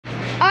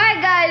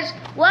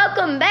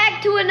welcome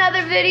back to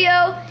another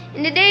video.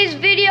 In today's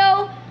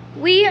video,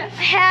 we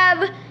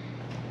have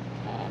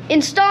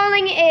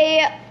installing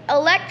a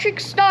electric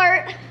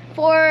start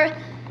for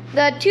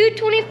the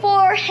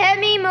 224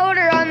 Hemi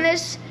motor on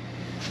this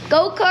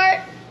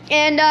go-kart.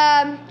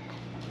 And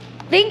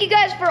thank you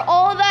guys for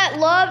all that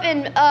love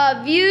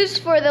and views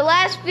for the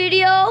last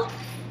video.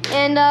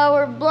 And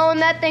we're blowing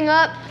that thing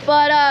up.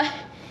 But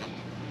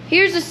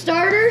here's the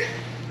starter.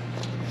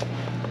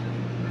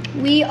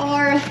 We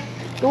are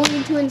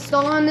going to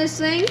install on this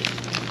thing.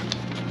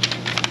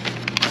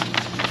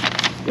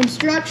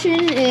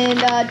 Instruction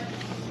and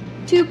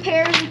 2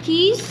 pairs of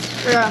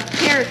keys, or a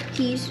pair of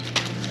keys.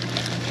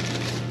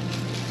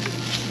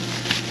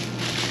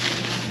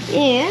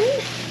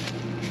 And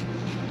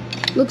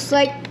looks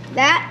like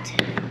that.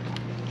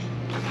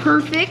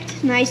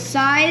 Perfect, nice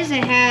size.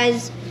 It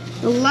has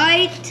the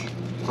light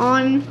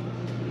on,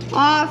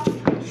 off,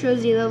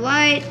 shows you the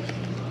light,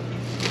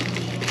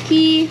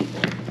 key.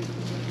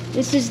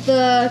 This is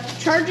the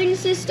charging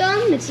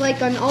system. It's like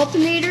an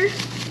alternator,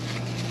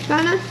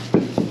 kinda.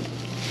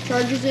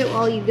 Charges it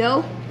while you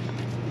go.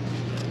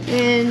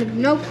 And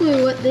no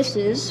clue what this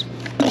is.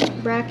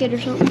 Bracket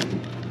or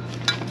something.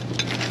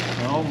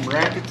 Well,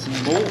 brackets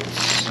and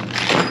bolts.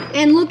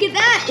 And look at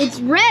that,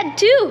 it's red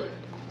too.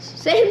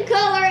 Same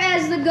color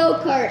as the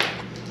go-kart.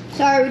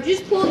 Sorry, we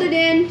just pulled it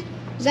in.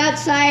 It's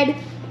outside.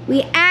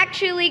 We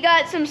actually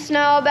got some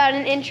snow, about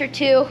an inch or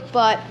 2,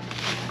 but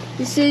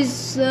this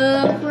is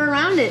for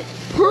around it.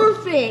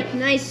 Perfect,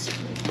 nice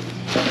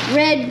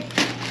red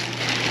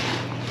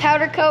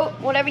powder coat,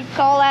 whatever you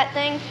call that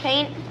thing,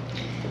 paint.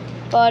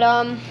 But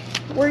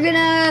we're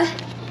gonna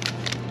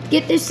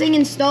get this thing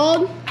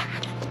installed.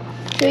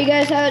 Show you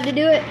guys how to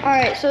do it. All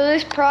right, so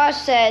this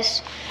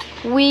process,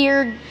 we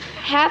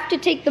have to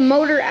take the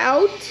motor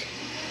out,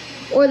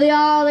 or the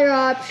other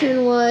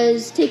option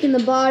was taking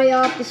the body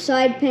off, the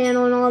side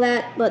panel and all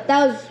that, but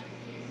that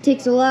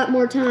takes a lot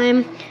more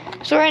time.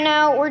 So right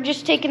now, we're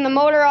just taking the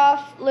motor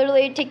off,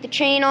 literally take the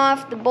chain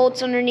off, the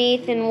bolts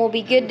underneath, and we'll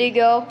be good to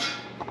go.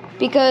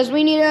 Because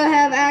we need to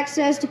have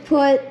access to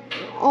put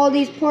all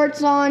these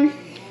parts on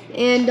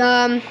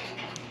and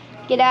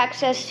get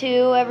access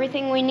to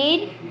everything we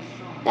need.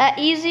 That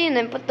easy, and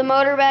then put the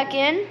motor back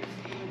in.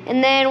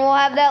 And then we'll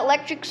have that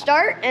electric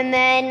start, and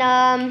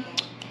then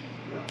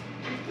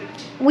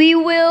we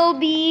will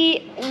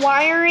be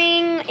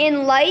wiring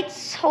in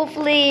lights,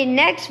 hopefully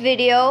next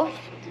video.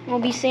 We'll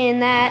be seeing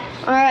that.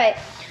 All right,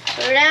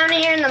 so we're down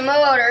here in the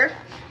motor.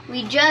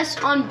 We just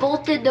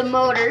unbolted the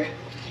motor.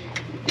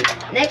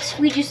 Next,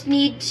 we just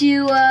need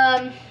to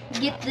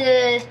get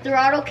the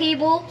throttle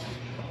cable.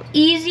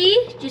 Easy,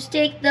 just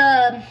take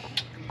the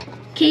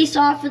case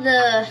off of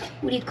the,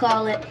 what do you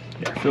call it?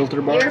 Air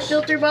filter box. Air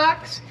filter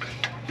box.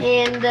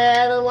 And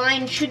the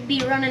line should be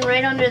running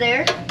right under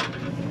there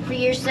for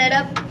your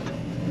setup,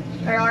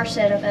 or our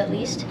setup at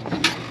least.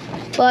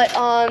 But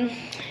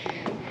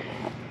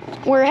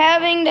we're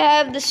having to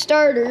have the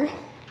starter.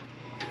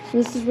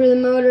 This is where the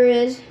motor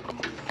is.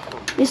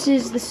 This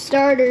is the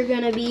starter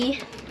gonna be.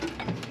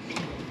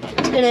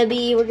 It's gonna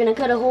be, we're gonna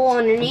cut a hole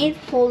underneath,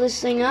 pull this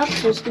thing up,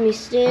 so it's gonna be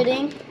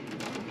sitting.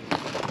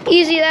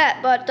 Easy that,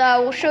 but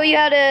we'll show you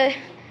how to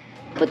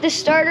put this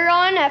starter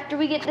on after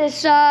we get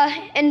this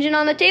engine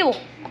on the table.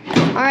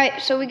 All right,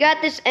 so we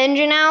got this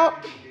engine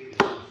out.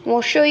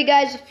 We'll show you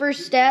guys the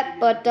first step,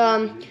 but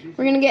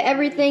we're gonna get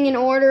everything in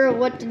order of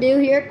what to do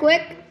here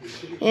quick,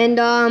 and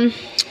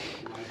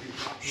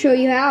show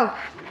you how.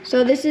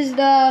 So this is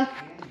the,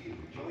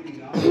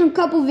 a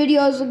couple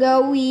videos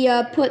ago, we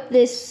put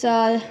this,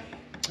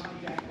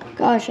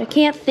 gosh, I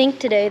can't think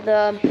today,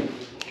 the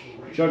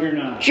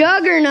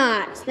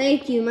Juggernauts,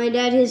 thank you. My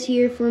dad is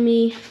here for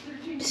me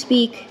to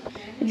speak.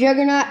 The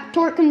Juggernaut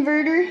torque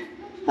converter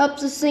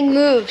helps this thing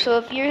move. So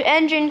if your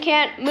engine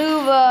can't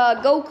move a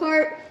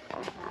go-kart,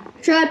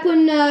 try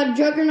putting a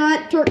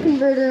Juggernaut torque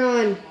converter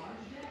on.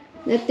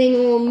 That thing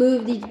will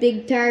move these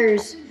big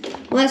tires.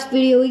 Last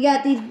video, we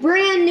got these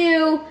brand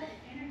new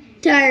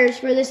tires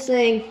for this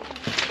thing.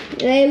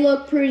 They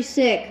look pretty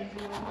sick.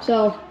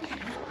 So,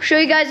 I'll show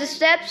you guys the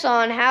steps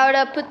on how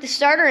to put the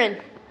starter in.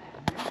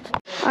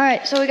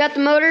 Alright, so we got the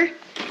motor.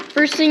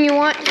 First thing you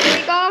want to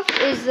take off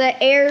is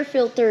the air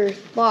filter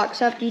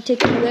box after you take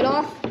the lid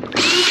off.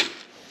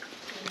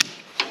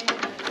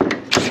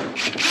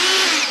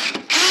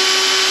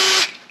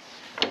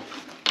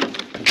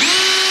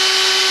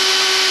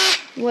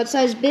 What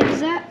size bit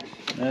is that?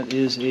 That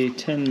is a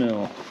 10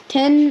 mil.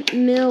 10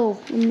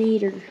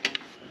 millimeter.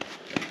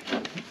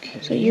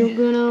 Okay. So you're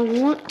gonna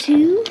want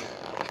to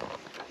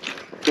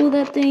pull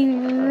that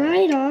thing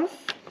right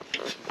off,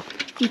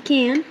 if you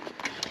can.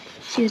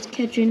 See, it's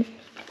catching.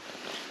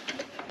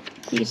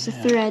 I think it's the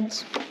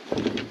threads.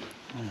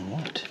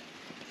 What?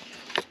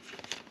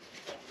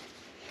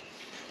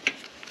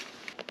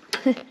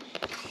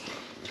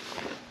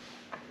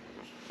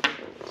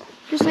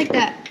 Just like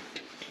that.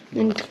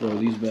 And throw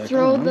these back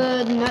throw on.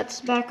 the nuts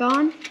back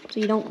on so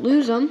you don't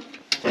lose them.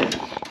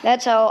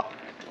 That's how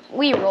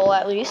we roll,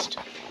 at least.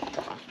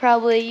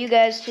 Probably you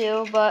guys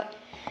too, but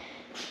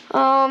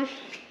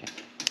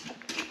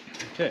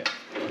Okay.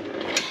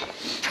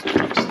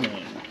 Next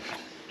thing.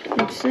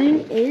 Next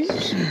thing is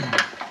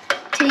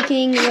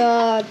taking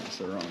the It's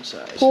the wrong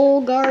size.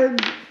 pole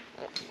guard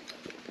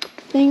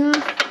thing off.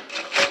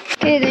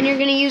 Okay, then you're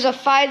gonna use a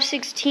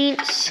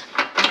 5/16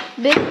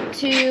 bit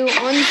to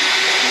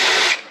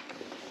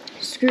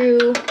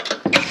unscrew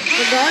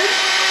the guard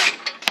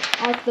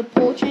off the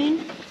pole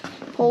chain.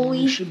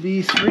 Pulley. Should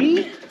be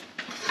 3.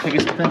 I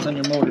guess it depends on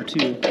your motor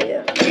too.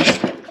 Yeah.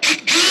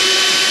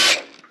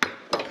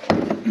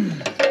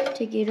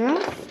 Take it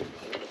off.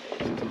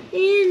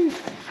 And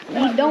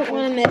you don't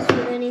want to mess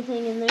with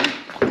anything in there.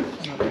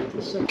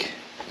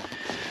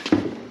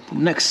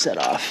 Next set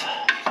off.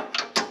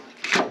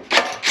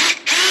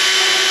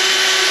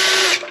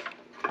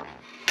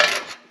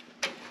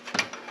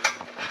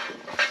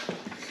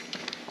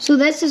 So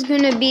this is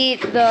going to be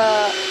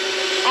the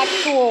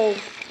actual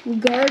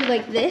guard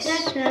like this.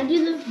 Can I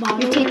do the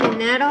bottom? You're taking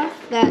that off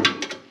that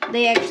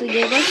they actually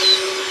gave us.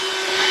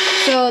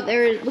 So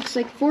there looks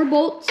like 4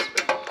 bolts.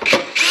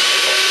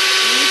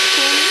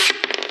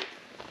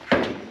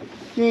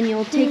 Then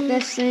you'll take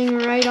this thing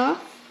right off.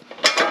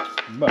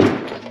 But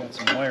we've got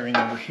some wiring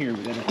over here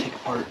we gotta take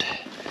apart.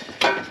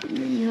 And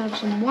then you have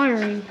some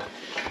wiring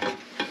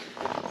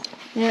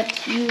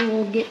that you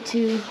will get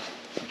to.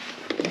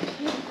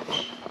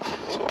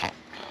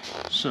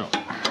 So,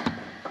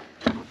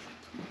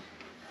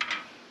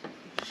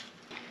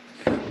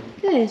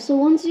 Okay, so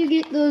once you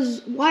get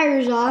those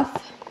wires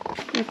off,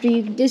 after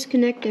you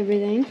disconnect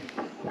everything,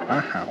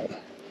 wow.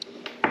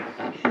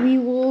 we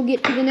will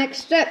get to the next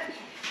step.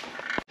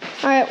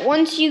 Alright,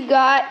 once you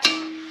got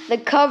the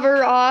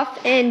cover off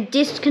and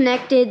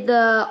disconnected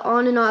the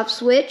on and off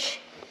switch,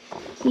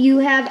 you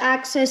have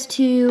access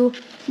to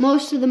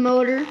most of the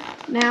motor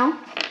now.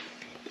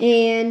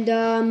 And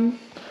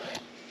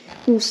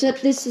we'll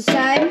set this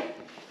aside.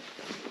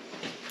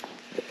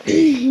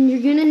 And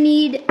you're gonna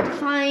need to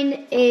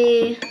find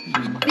a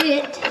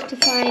bit to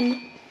find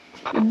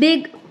a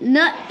big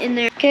nut in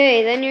there.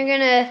 Okay, then you're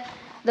gonna,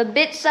 the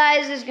bit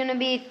size is gonna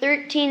be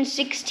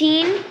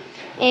 13/16,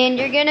 and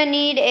you're gonna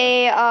need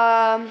a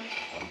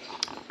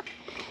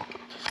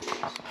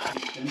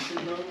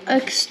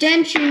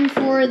extension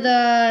for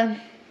the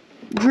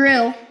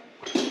drill.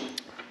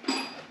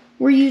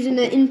 We're using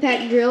an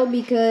impact drill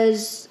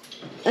because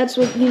that's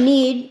what you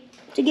need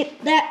to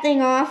get that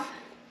thing off.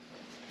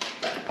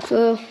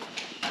 So,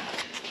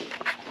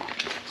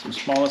 It's the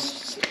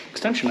smallest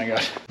extension I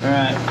got.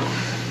 Alright.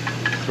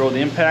 Throw the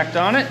impact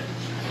on it.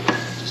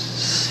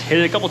 Just hit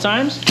it a couple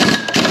times.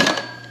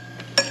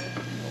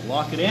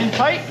 Lock it in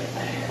tight.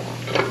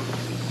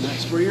 And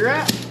that's where you're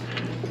at.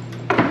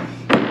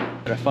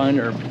 Gotta find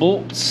our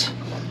bolts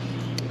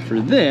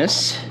for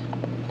this.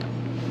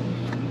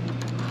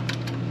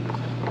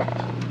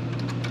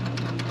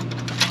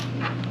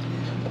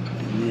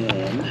 And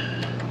then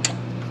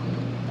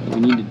what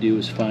we need to do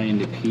is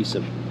find a piece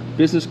of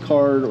business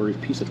card or a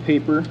piece of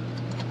paper.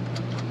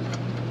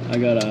 I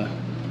got a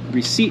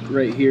receipt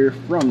right here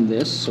from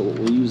this, so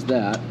we'll use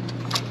that.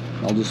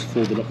 I'll just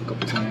fold it up a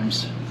couple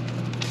times.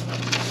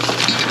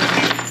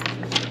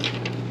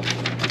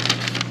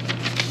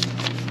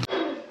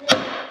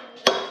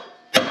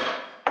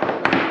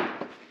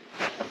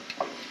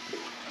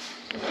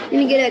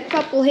 gonna get a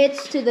couple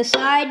hits to the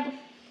side.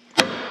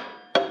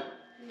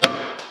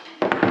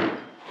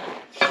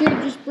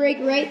 Should just break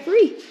right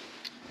free.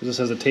 This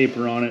has a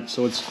taper on it,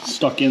 so it's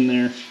stuck in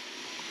there.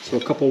 So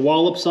a couple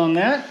wallops on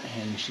that,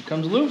 and she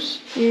comes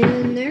loose.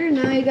 And there,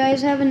 now you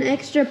guys have an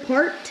extra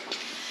part.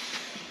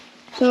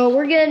 So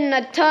we're getting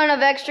a ton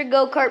of extra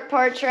go-kart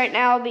parts right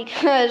now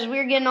because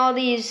we're getting all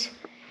these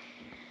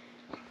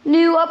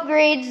new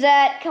upgrades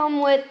that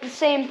come with the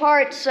same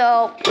parts.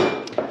 So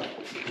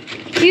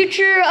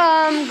future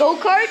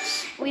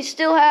go-karts, we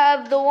still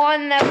have the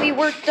one that we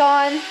worked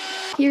on.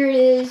 Here it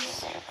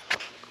is.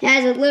 It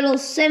has a little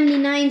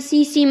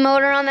 79cc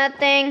motor on that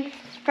thing.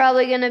 It's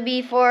probably gonna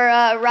be for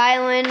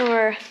Rylan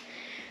or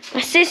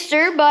my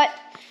sister, but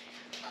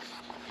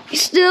we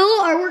still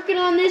are working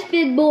on this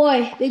big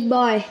boy. Big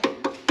boy.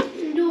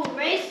 Do a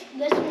race,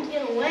 this one's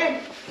gonna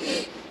win.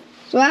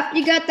 So after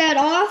you got that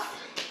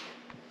off,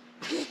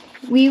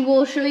 we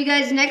will show you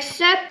guys the next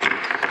step.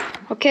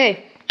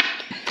 Okay.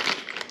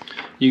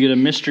 You get a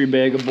mystery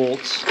bag of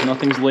bolts.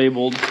 Nothing's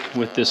labeled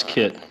with this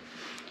kit.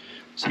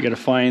 So you gotta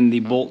find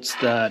the bolts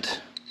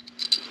that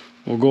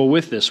will go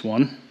with this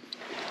one.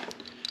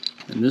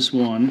 And this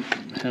one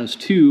has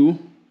two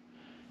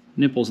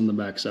nipples in the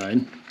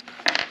backside.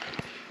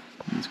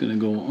 It's gonna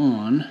go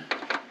on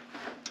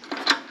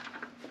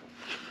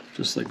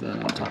just like that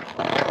on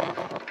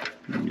top.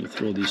 And you'll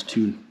throw these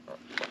two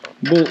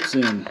bolts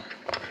in.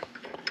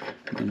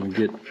 And we'll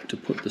get to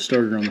put the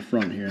starter on the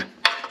front here.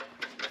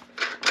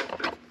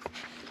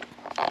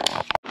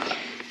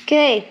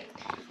 Okay,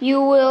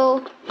 you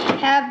will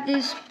have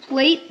this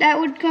plate that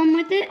would come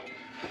with it,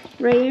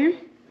 right here.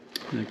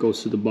 And that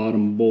goes to the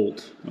bottom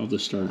bolt of the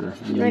starter.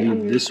 And you'll Right leave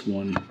under. this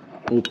one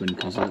open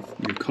because of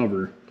your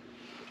cover.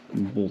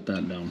 And bolt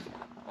that down.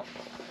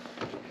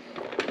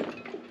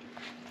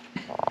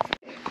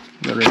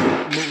 Got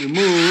to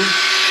remove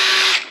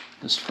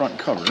this front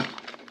cover. It's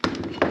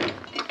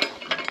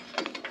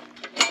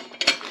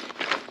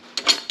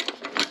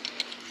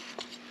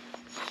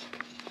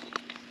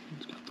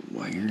got the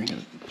wire, you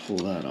gotta pull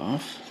that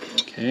off.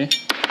 Okay,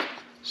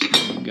 so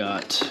we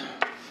got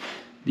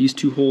these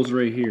two holes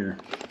right here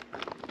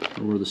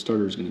are where the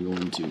starter is going to go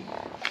into.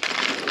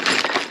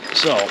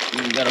 So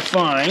you gotta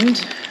find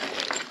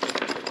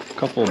a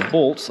couple of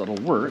bolts that'll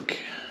work.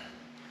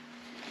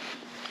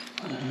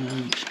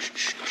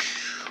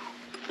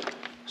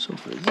 So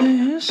for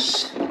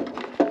this,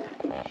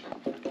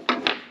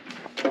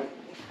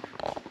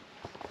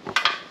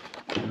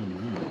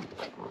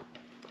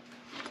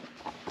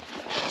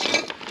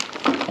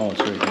 oh,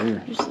 it's right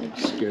here. Just like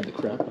Scared the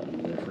crap out of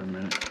me there for a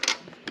minute.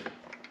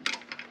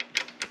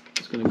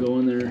 It's gonna go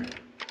in there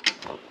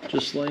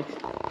just like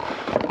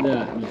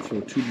that. I'm gonna throw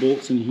 2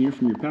 bolts in here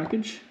from your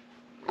package.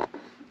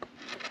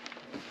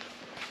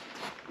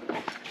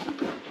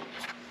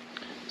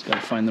 It's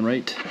gotta find the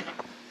right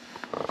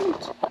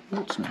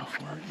bolts now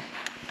for it.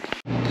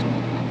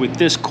 With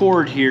this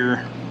cord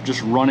here,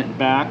 just run it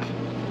back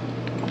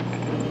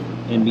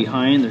and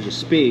behind. There's a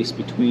space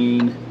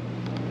between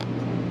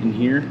in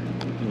here.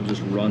 You'll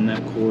just run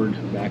that cord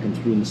back and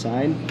through on the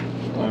side,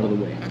 out of the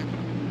way.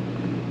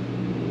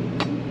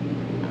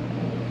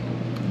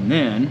 And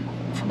then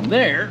from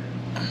there,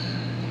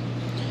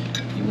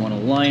 you want to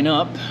line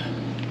up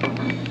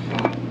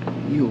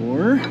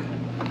your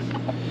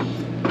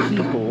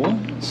keyhole.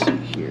 Let's see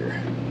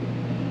here.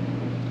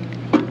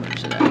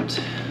 Where's it at?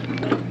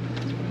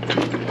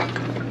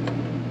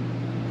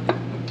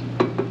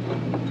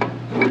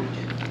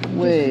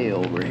 Way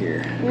over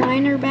here.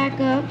 line her back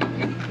up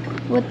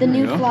with the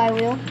new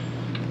flywheel.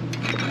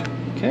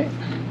 Okay.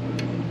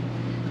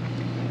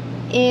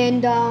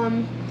 And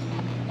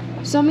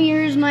some of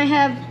yours might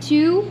have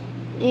 2,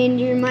 and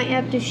you might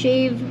have to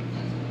shave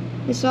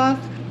this off.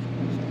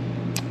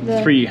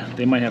 3.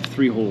 They might have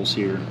 3 holes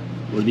here,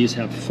 where these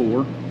have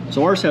 4.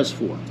 So ours has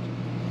 4.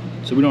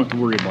 So we don't have to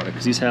worry about it,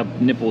 because these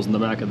have nipples in the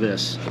back of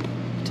this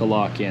to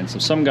lock in. So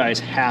some guys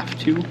have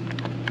to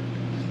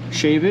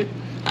shave it,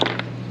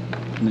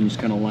 and then you just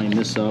kind of line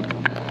this up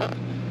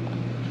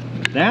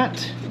like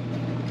that.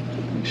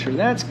 Make sure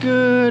that's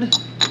good.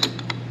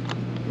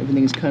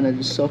 Everything's kind of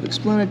just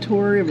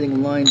self-explanatory.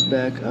 Everything lines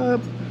back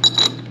up.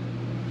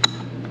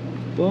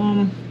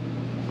 Boom.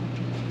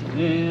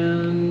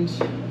 And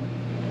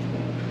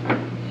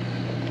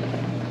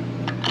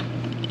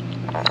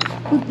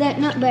put that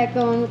nut back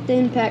on with the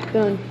impact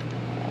gun.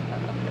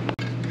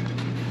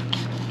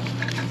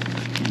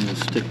 And we'll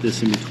stick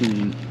this in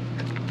between.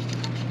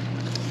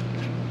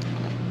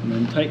 And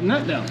then tighten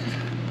that down.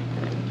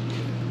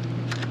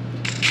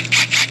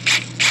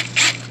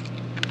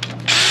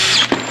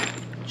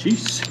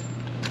 Jeez.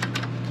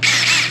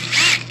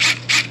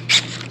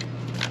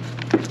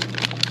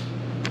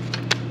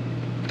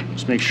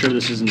 Just make sure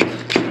this isn't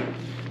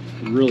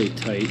really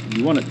tight.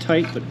 You want it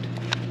tight, but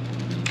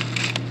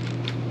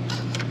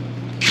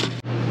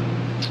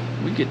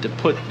we get to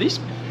put this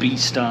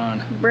beast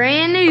on.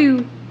 Brand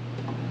new.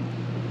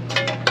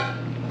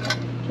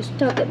 Just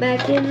tuck it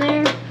back in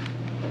there.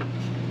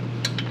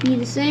 Be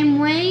the same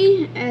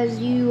way as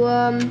you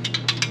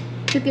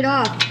took it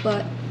off,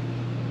 but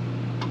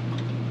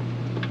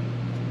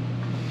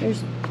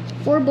there's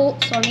 4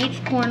 bolts on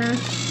each corner.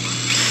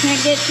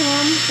 Can't get to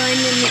them, find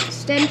an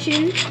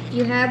extension if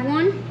you have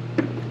one.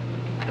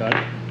 Got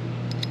it.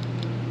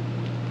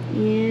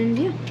 And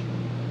yeah.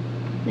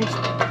 Next.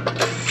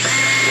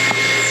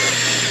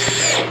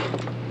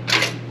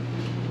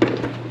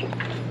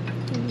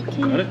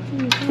 Got it.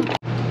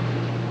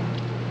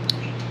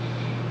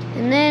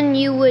 And then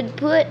you would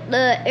put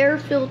the air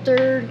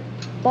filter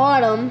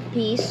bottom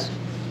piece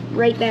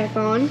right back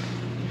on.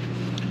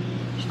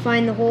 Just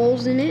find the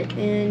holes in it,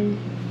 and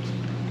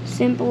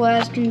simple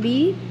as can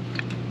be.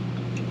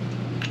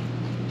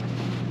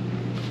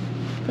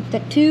 Put the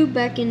tube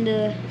back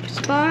into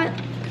spot.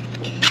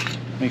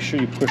 Make sure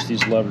you push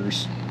these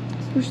levers.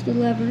 Push the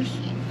levers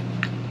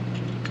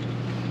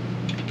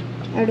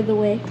out of the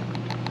way.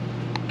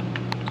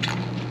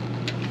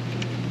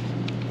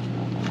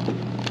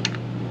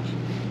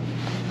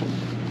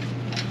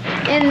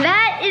 And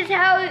that is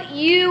how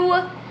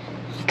you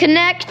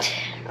connect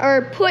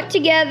or put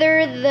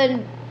together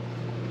the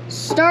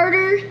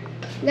starter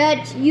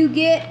that you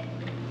get,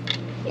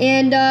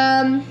 and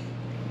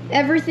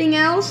everything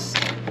else.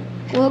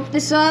 We'll hook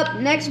this up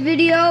next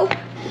video,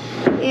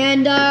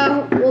 and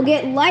we'll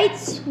get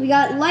lights. We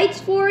got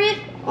lights for it,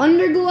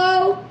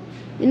 underglow,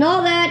 and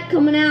all that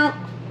coming out.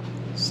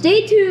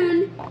 Stay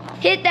tuned.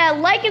 Hit that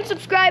like and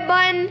subscribe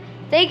button.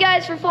 Thank you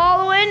guys for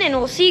following, and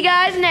we'll see you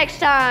guys next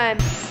time.